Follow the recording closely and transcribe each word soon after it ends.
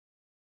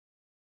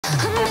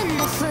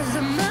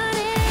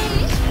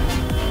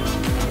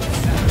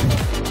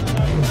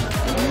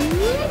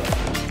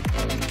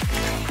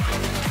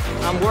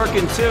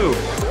working too.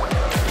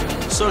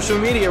 Social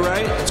media,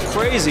 right? It's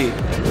crazy.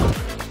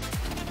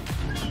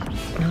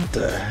 What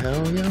the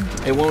hell, yo?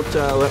 It won't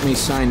let me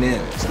sign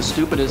in. It's the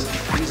stupidest,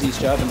 easiest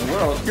job in the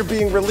world. You're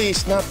being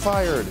released, not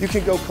fired. You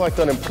can go collect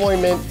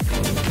unemployment.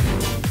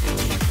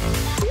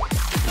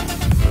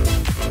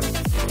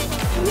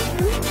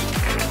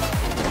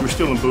 We're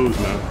still in booze,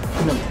 man.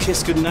 You know,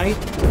 kiss goodnight.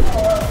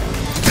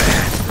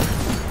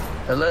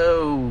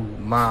 Hello,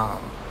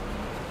 Mom.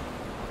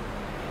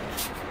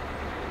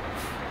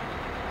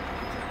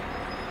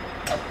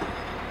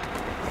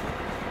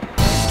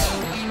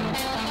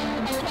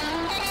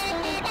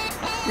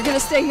 You're gonna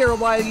stay here a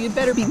while, you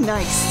better be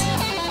nice.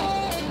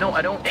 No,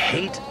 I don't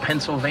hate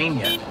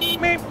Pennsylvania.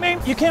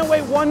 Meep. You can't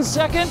wait 1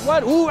 second?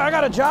 What? Ooh, I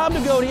got a job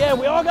to go to. Yeah,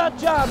 we all got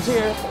jobs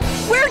here.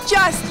 We're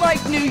just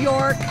like New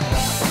York.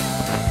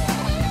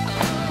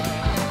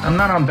 I'm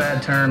not on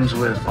bad terms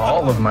with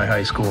all of my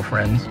high school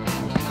friends.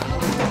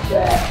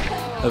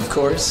 Of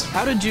course.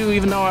 How did you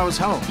even know I was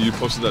home? You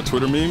posted that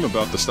Twitter meme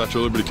about the Statue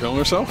of Liberty killing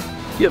herself?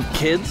 You have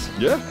kids?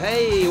 Yeah.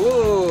 Hey,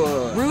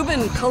 whoa.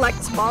 Ruben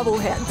collects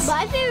bobbleheads.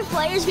 My favorite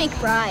players make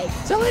brides.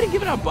 Is that lady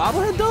giving out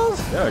bobblehead dolls?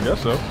 Yeah, I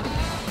guess so.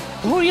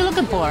 Who are you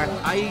looking for?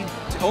 I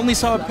only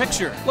saw a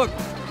picture. Look,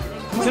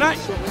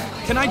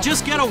 can I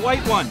just get a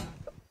white one?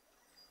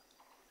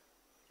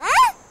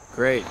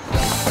 Great.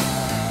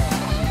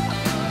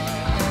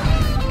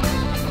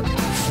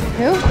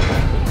 Who?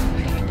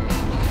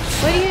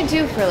 What do you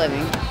do for a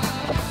living?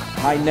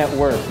 High net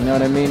worth, you know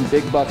what I mean?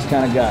 Big bucks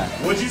kind of guy.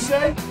 What'd you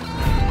say?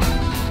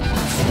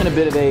 In a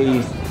bit of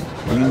a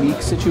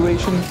unique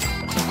situation.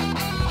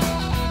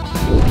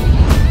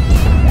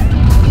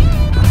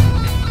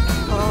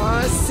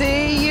 Oh,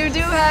 see, you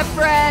do have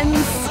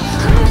friends.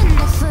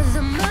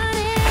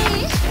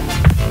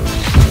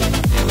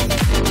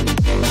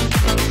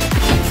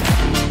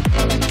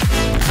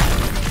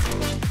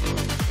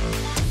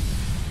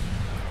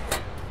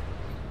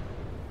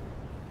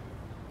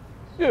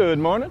 Good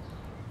morning.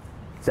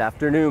 It's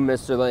afternoon,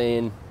 Mr.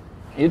 Lane.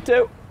 You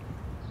too.